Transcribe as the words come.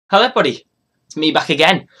Hello everybody, it's me back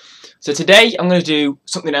again. So today I'm going to do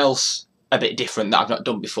something else a bit different that I've not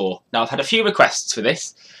done before. Now I've had a few requests for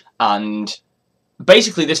this, and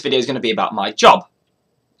basically this video is going to be about my job.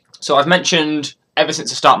 So I've mentioned ever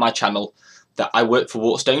since I started my channel that I work for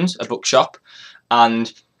Waterstones, a bookshop,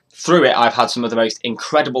 and through it I've had some of the most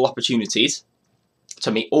incredible opportunities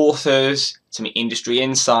to meet authors, to meet industry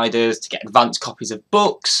insiders, to get advanced copies of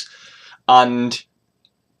books, and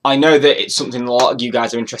I know that it's something a lot of you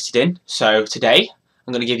guys are interested in, so today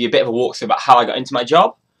I'm going to give you a bit of a walkthrough about how I got into my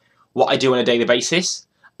job, what I do on a daily basis,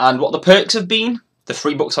 and what the perks have been, the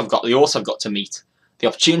free books I've got, the authors I've got to meet, the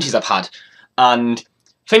opportunities I've had, and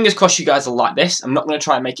fingers crossed you guys will like this. I'm not going to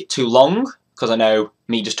try and make it too long, because I know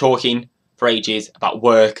me just talking for ages about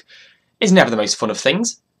work is never the most fun of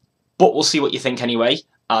things, but we'll see what you think anyway.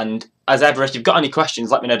 And as ever, if you've got any questions,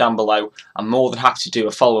 let me know down below. I'm more than happy to do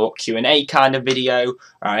a follow-up Q&A kind of video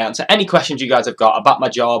where I answer any questions you guys have got about my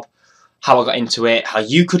job, how I got into it, how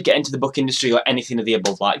you could get into the book industry, or anything of the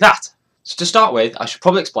above like that. So to start with, I should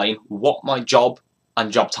probably explain what my job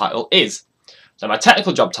and job title is. So my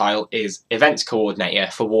technical job title is Events Coordinator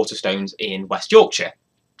for Waterstones in West Yorkshire.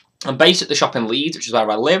 I'm based at the shop in Leeds, which is where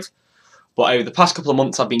I live, but over the past couple of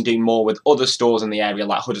months I've been doing more with other stores in the area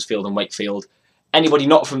like Huddersfield and Wakefield. Anybody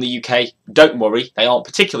not from the UK, don't worry, they aren't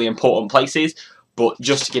particularly important places, but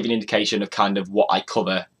just to give you an indication of kind of what I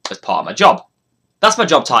cover as part of my job. That's my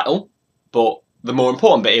job title, but the more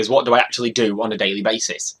important bit is what do I actually do on a daily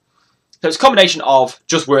basis. So it's a combination of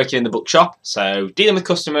just working in the bookshop, so dealing with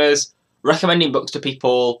customers, recommending books to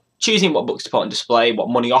people, choosing what books to put on display, what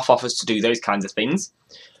money off offers to do, those kinds of things.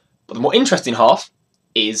 But the more interesting half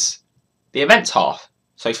is the events half.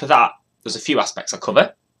 So for that, there's a few aspects I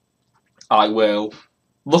cover. I will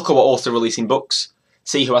look at what authors are releasing books,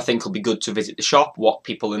 see who I think will be good to visit the shop, what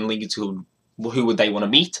people in Leeds who would they want to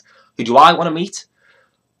meet, who do I want to meet,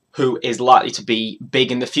 who is likely to be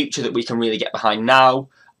big in the future that we can really get behind now,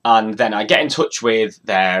 and then I get in touch with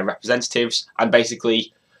their representatives and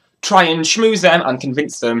basically try and schmooze them and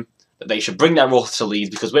convince them that they should bring their author to Leeds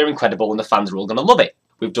because we're incredible and the fans are all going to love it.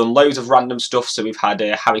 We've done loads of random stuff, so we've had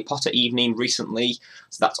a Harry Potter evening recently,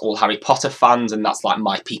 so that's all Harry Potter fans, and that's like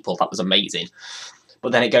my people, that was amazing.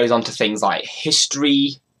 But then it goes on to things like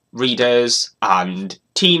history readers and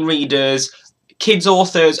teen readers, kids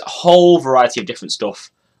authors, a whole variety of different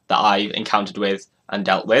stuff that I've encountered with and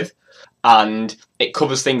dealt with. And it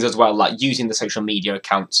covers things as well, like using the social media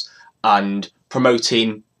accounts and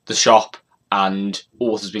promoting the shop and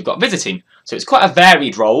authors we've got visiting. So it's quite a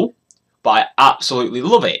varied role, but I absolutely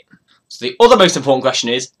love it. So the other most important question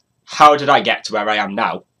is, how did I get to where I am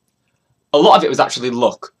now? A lot of it was actually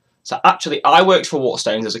luck. So actually I worked for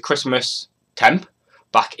Waterstones as a Christmas temp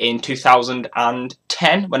back in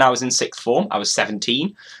 2010 when I was in sixth form. I was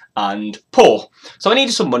 17 and poor. So I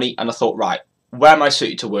needed some money and I thought, right, where am I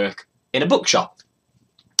suited to work? In a bookshop.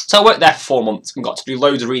 So I worked there for 4 months and got to do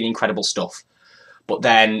loads of really incredible stuff. But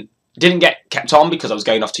then didn't get kept on because I was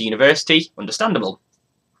going off to university, understandable.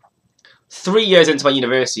 3 years into my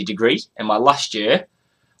university degree, in my last year,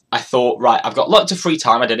 I thought, right, I've got lots of free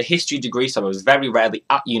time. I did a history degree, so I was very rarely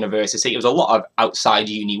at university. It was a lot of outside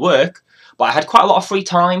uni work, but I had quite a lot of free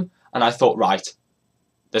time, and I thought, right,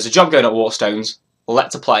 there's a job going at Waterstones,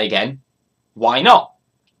 let's apply again. Why not?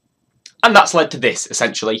 And that's led to this,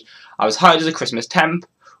 essentially. I was hired as a Christmas temp,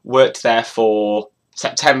 worked there for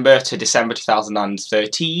September to December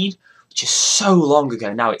 2013, which is so long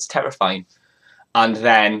ago now, it's terrifying. And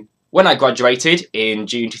then when I graduated in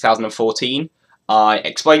June 2014, I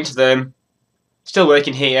explained to them, still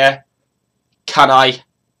working here, can I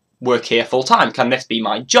work here full time? Can this be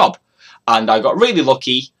my job? And I got really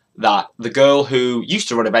lucky that the girl who used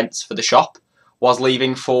to run events for the shop was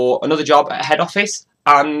leaving for another job at head office,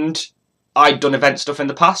 and I'd done event stuff in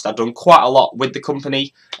the past. I'd done quite a lot with the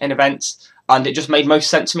company in events, and it just made most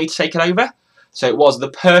sense for me to take it over. So it was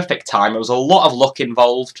the perfect time. There was a lot of luck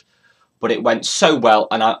involved, but it went so well,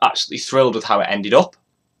 and I'm actually thrilled with how it ended up.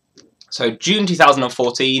 So June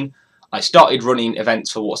 2014, I started running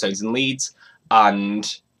events for Waterstones in Leeds, and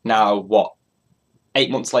now,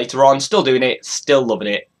 8 months later on, still doing it, still loving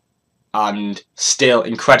it, and still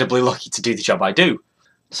incredibly lucky to do the job I do.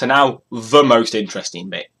 So now, the most interesting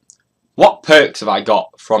bit. What perks have I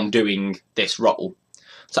got from doing this role?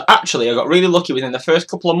 So actually, I got really lucky within the first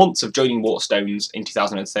couple of months of joining Waterstones in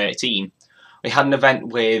 2013. We had an event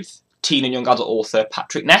with teen and young adult author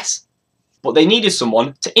Patrick Ness, but they needed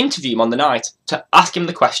someone to interview him on the night, to ask him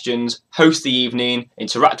the questions, host the evening,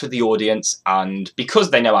 interact with the audience, and because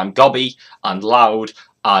they know I'm gobby and loud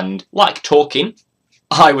and like talking,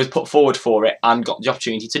 I was put forward for it and got the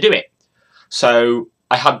opportunity to do it. So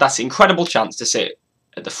I had that incredible chance to sit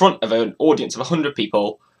at the front of an audience of 100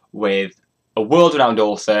 people with a world-renowned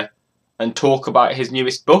author and talk about his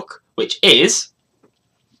newest book, which is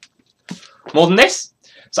More Than This.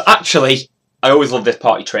 So actually, I always love this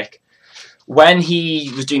party trick. When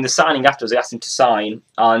he was doing the signing afterwards, I asked him to sign,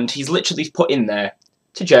 and he's literally put in there,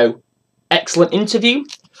 to Joe, excellent interview,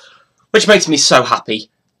 which makes me so happy.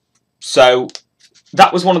 So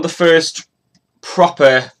that was one of the first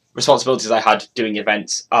proper responsibilities I had doing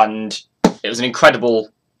events, and it was an incredible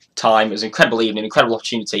time, it was an incredible evening, an incredible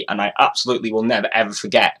opportunity, and I absolutely will never ever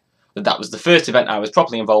forget that that was the first event I was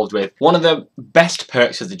properly involved with. One of the best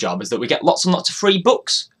perks of the job is that we get lots and lots of free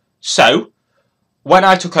books. So when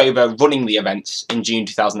I took over running the events in June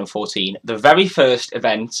 2014, the very first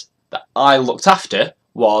event that I looked after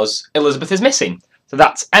was Elizabeth is Missing. So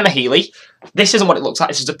that's Emma Healy. This isn't what it looks like,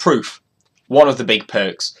 this is a proof. One of the big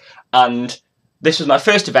perks. And this was my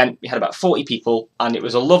first event, we had about 40 people, and it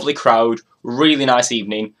was a lovely crowd, really nice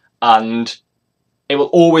evening, and it will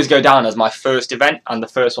always go down as my first event, and the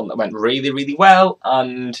first one that went really, really well,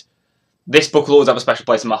 and this book will always have a special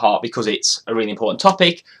place in my heart because it's a really important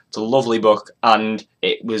topic, it's a lovely book, and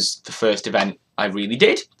it was the first event I really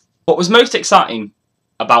did. What was most exciting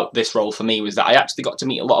about this role for me was that I actually got to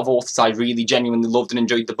meet a lot of authors I really genuinely loved and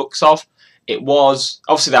enjoyed the books of. It was,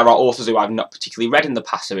 obviously there are authors who I've not particularly read in the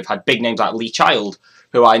past, so we've had big names like Lee Child,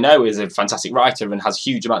 who I know is a fantastic writer and has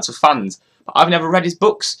huge amounts of fans, but I've never read his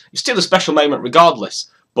books. It's still a special moment regardless,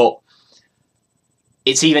 but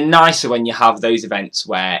it's even nicer when you have those events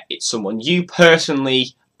where it's someone you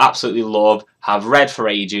personally absolutely love, have read for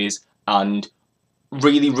ages, and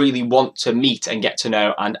really, really want to meet and get to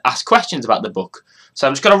know and ask questions about the book. So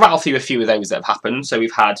I'm just going to rattle through a few of those that have happened. So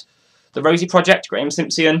we've had The Rosie Project, Graham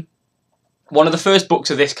Simpson. One of the first books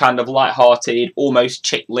of this kind of light-hearted, almost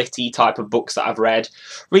chick-litty type of books that I've read.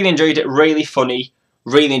 Really enjoyed it, really funny.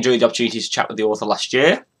 Really enjoyed the opportunity to chat with the author last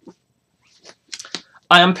year.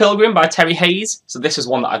 I Am Pilgrim by Terry Hayes. So this is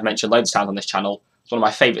one that I've mentioned loads of times on this channel. It's one of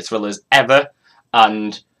my favourite thrillers ever.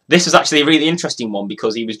 And this was actually a really interesting one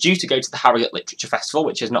because he was due to go to the Harrogate Literature Festival,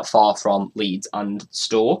 which is not far from Leeds and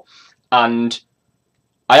Store. And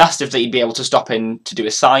I asked if they'd be able to stop in to do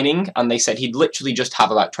a signing, and they said he'd literally just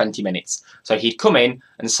have about 20 minutes. So he'd come in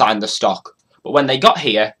and sign the stock. But when they got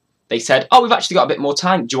here, they said, oh, we've actually got a bit more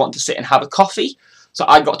time. Do you want to sit and have a coffee? So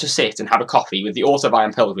I got to sit and have a coffee with the author of I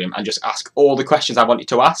Am Pilgrim and just ask all the questions I wanted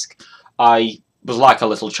to ask. I was like a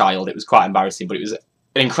little child. It was quite embarrassing, but it was an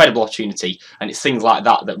incredible opportunity. And it's things like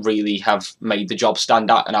that that really have made the job stand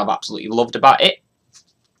out, and I've absolutely loved about it.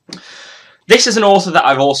 This is an author that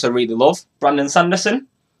I've also really loved, Brandon Sanderson.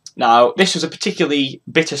 Now, this was a particularly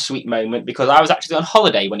bittersweet moment because I was actually on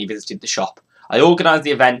holiday when he visited the shop. I organised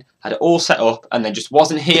the event, had it all set up, and then just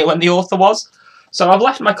wasn't here when the author was. So I've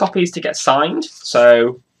left my copies to get signed,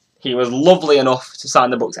 so he was lovely enough to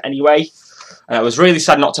sign the books anyway. And I was really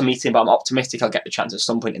sad not to meet him, but I'm optimistic I'll get the chance at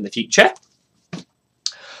some point in the future.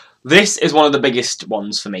 This is one of the biggest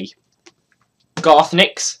ones for me. Garth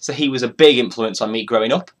Nix, so he was a big influence on me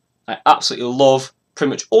growing up. I absolutely love pretty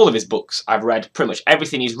much all of his books. I've read pretty much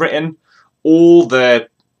everything he's written, all the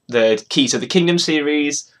Keys of the Kingdom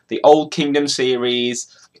series, the Old Kingdom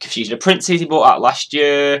series, Confusion of Princes he brought out last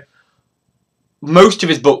year. Most of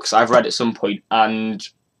his books I've read at some point, and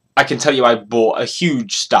I can tell you I bought a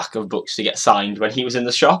huge stack of books to get signed when he was in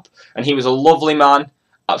the shop, and he was a lovely man,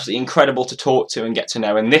 absolutely incredible to talk to and get to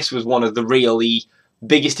know, and this was one of the really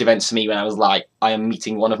biggest events for me when I was like, I am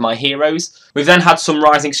meeting one of my heroes. We've then had some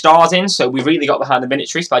rising stars in, so we really got behind The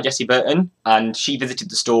Miniaturist by Jessie Burton, and she visited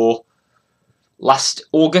the store last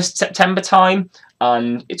August, September time,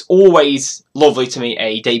 and it's always lovely to meet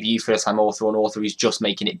a debut first-time author or an author who's just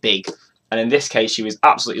making it big. And in this case, she was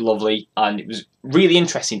absolutely lovely, and it was really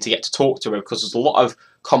interesting to get to talk to her because there's a lot of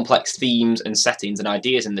complex themes and settings and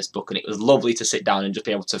ideas in this book, and it was lovely to sit down and just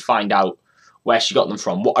be able to find out where she got them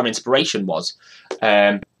from, what her inspiration was.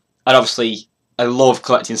 And obviously, I love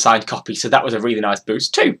collecting signed copies, so that was a really nice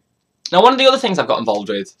boost too. Now, one of the other things I've got involved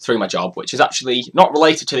with through my job, which is actually not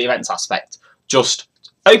related to the events aspect, just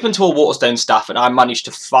open to all Waterstone staff, and I managed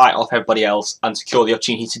to fight off everybody else and secure the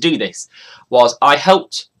opportunity to do this, was I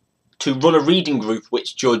helped to run a reading group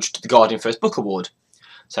which judged the Guardian First Book Award.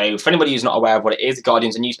 So for anybody who's not aware of what it is, the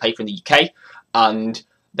Guardian's a newspaper in the UK, and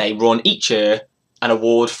they run each year an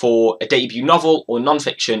award for a debut novel or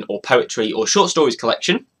non-fiction or poetry or short stories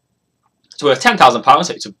collection. It's worth £10,000,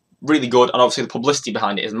 so it's really good, and obviously the publicity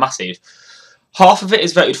behind it is massive. Half of it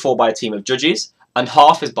is voted for by a team of judges, and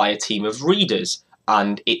half is by a team of readers,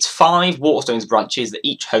 and it's 5 Waterstones branches that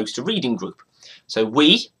each host a reading group. So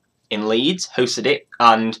we, in Leeds, hosted it,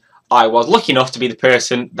 and I was lucky enough to be the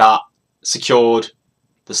person that secured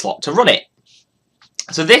the slot to run it.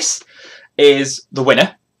 So this is the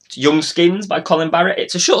winner. It's Young Skins by Colin Barrett.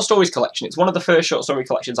 It's a short stories collection. It's one of the first short story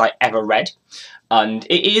collections I ever read, and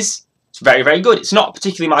it's very, very good. It's not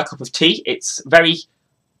particularly my cup of tea. It's very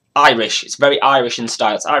Irish. It's very Irish in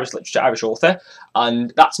style. It's Irish literature, Irish author,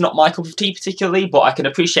 and that's not my cup of tea particularly, but I can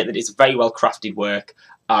appreciate that it's very well crafted work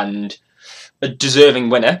and a deserving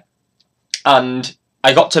winner. And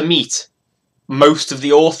I got to meet most of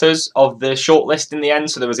the authors of the shortlist in the end.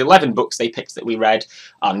 So there was 11 books they picked that we read,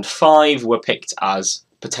 and 5 were picked as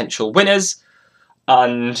potential winners.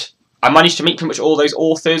 And I managed to meet pretty much all those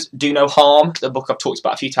authors. Do No Harm, the book I've talked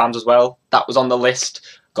about a few times as well, that was on the list.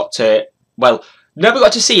 Never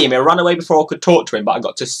got to see him. He ran away before I could talk to him, but I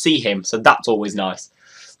got to see him, so that's always nice.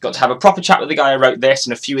 Got to have a proper chat with the guy who wrote this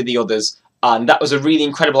and a few of the others, and that was a really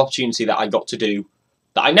incredible opportunity that I got to do.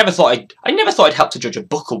 That I never thought I'd help to judge a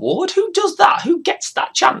book award. Who does that? Who gets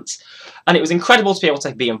that chance? And it was incredible to be able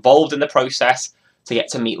to be involved in the process, to get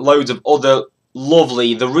to meet loads of other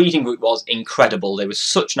lovely. The reading group was incredible. They were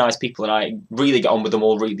such nice people, and I really got on with them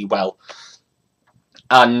all really well.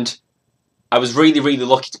 And I was really, really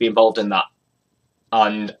lucky to be involved in that.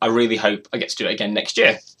 And I really hope I get to do it again next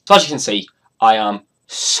year. So as you can see, I am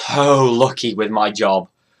so lucky with my job.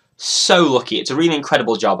 So lucky. It's a really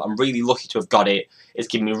incredible job. I'm really lucky to have got it. It's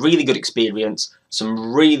given me really good experience,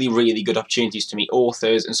 some really, really good opportunities to meet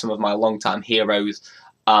authors and some of my long-time heroes,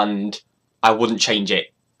 and I wouldn't change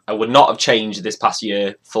it. I would not have changed this past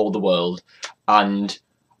year for the world. And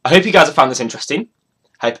I hope you guys have found this interesting.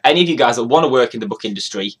 I hope any of you guys that want to work in the book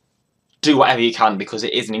industry do whatever you can, because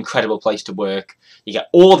it is an incredible place to work. You get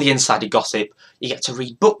all the insider gossip. You get to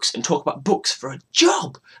read books and talk about books for a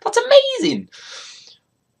job. That's amazing.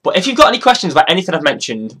 But if you've got any questions about anything I've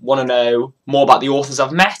mentioned, want to know more about the authors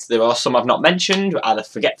I've met, there are some I've not mentioned, either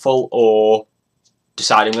forgetful or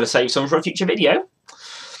decide I'm going to save some for a future video.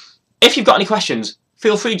 If you've got any questions,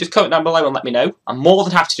 feel free to just comment down below and let me know. I'm more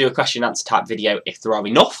than happy to do a question and answer type video if there are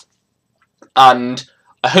enough. And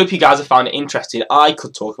I hope you guys have found it interesting. I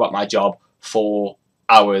could talk about my job for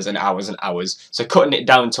hours and hours and hours. So cutting it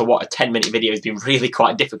down to what, a 10-minute video has been really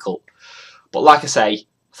quite difficult. But like I say,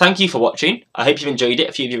 thank you for watching. I hope you've enjoyed it.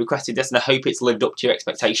 A few of you requested this and I hope it's lived up to your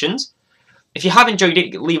expectations. If you have enjoyed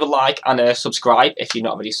it, leave a like and a subscribe if you're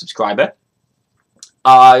not already a subscriber.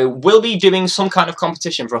 I will be doing some kind of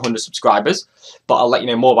competition for 100 subscribers, but I'll let you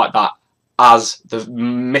know more about that as the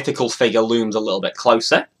mythical figure looms a little bit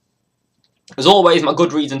closer. As always, my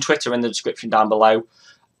Goodreads and Twitter are in the description down below.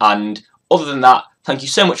 And other than that, thank you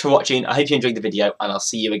so much for watching. I hope you enjoyed the video, and I'll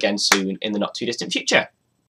see you again soon in the not too distant future.